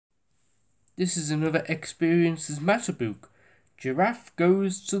This is another Experiences Matter book. Giraffe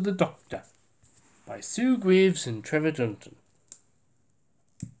Goes to the Doctor by Sue Greaves and Trevor Dunton.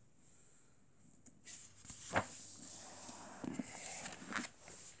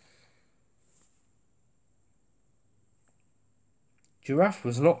 Giraffe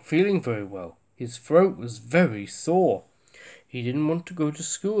was not feeling very well. His throat was very sore. He didn't want to go to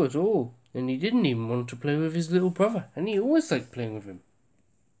school at all, and he didn't even want to play with his little brother, and he always liked playing with him.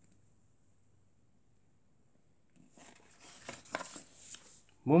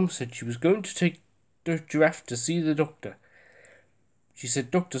 Mum said she was going to take the giraffe to see the doctor. She said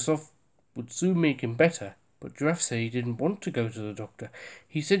Dr. Sloth would soon make him better, but Giraffe said he didn't want to go to the doctor.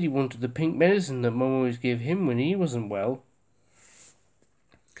 He said he wanted the pink medicine that Mum always gave him when he wasn't well.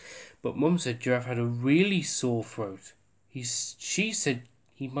 But Mum said Giraffe had a really sore throat. She said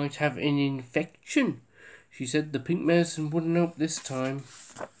he might have an infection. She said the pink medicine wouldn't help this time.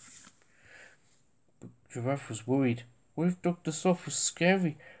 But Giraffe was worried. What if Dr. Sloth was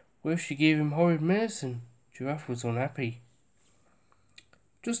scary? What if she gave him horrid medicine? Giraffe was unhappy.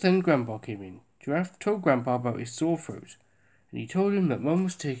 Just then Grandpa came in. Giraffe told Grandpa about his sore throat, and he told him that Mum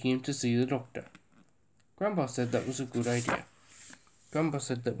was taking him to see the doctor. Grandpa said that was a good idea. Grandpa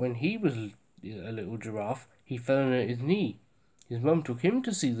said that when he was a little giraffe, he fell on his knee. His mum took him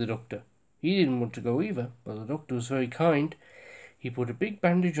to see the doctor. He didn't want to go either, but the doctor was very kind. He put a big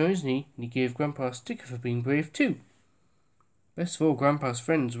bandage on his knee, and he gave Grandpa a sticker for being brave too. Best of all, Grandpa's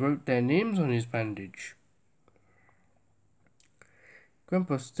friends wrote their names on his bandage.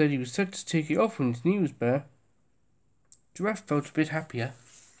 Grandpa said he was sad to take it off when his knee was bare. Giraffe felt a bit happier.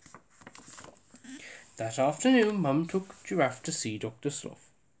 That afternoon, Mum took Giraffe to see Dr. Sloth.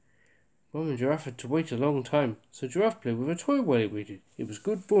 Mum and Giraffe had to wait a long time, so Giraffe played with a toy while he waited. It was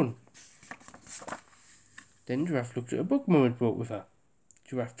good fun. Then Giraffe looked at a book Mum had brought with her.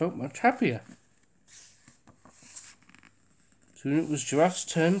 Giraffe felt much happier. Soon it was Giraffe's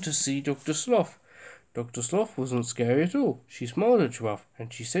turn to see Dr. Sloth. Dr. Sloth wasn't scary at all. She smiled at Giraffe,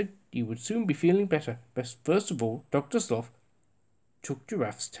 and she said he would soon be feeling better. First of all, Dr. Sloth took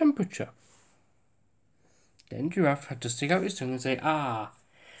Giraffe's temperature. Then Giraffe had to stick out his tongue and say, "Ah!"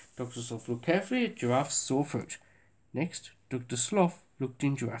 Dr. Sloth looked carefully at Giraffe's sore throat. Next, Dr. Sloth looked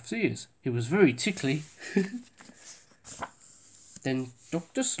in Giraffe's ears. It was very tickly. Then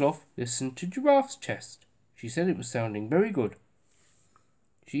Dr. Sloth listened to Giraffe's chest. She said it was sounding very good.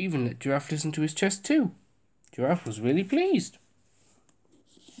 She even let Giraffe listen to his chest too. Giraffe was really pleased.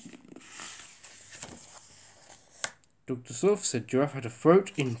 Dr. Sloth said Giraffe had a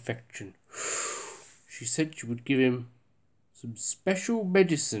throat infection. She said she would give him some special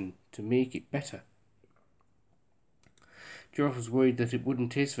medicine to make it better. Giraffe was worried that it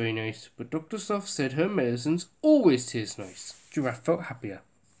wouldn't taste very nice, but Dr. Sloth said her medicines always taste nice. Giraffe felt happier.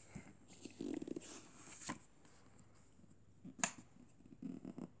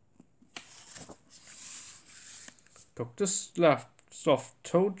 Dr. Sloth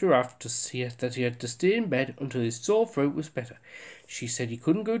told Giraffe that he had to stay in bed until his sore throat was better. She said he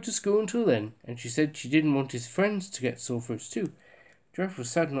couldn't go to school until then, and she said she didn't want his friends to get sore throats too. Giraffe was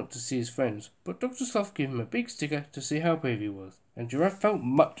sad not to see his friends, but Dr. Sloth gave him a big sticker to see how brave he was, and Giraffe felt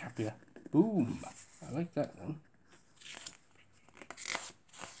much happier. Boom! I like that one.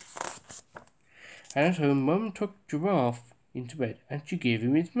 And at home, Mum took Giraffe into bed, and she gave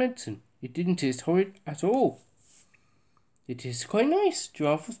him his medicine. It didn't taste horrid at all. It tasted quite nice.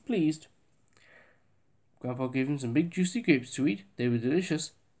 Giraffe was pleased. Grandpa gave him some big juicy grapes to eat. They were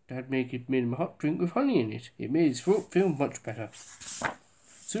delicious. Dad made him a hot drink with honey in it. It made his throat feel much better.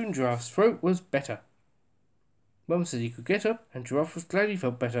 Soon Giraffe's throat was better. Mum said he could get up, and Giraffe was glad he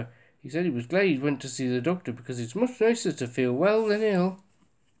felt better. He said he was glad he went to see the doctor because it's much nicer to feel well than ill.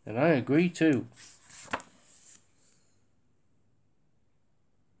 And I agree too.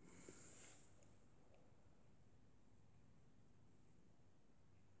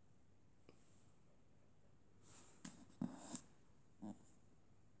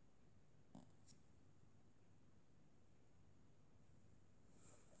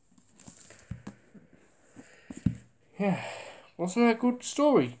 Yeah, wasn't that a good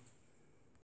story?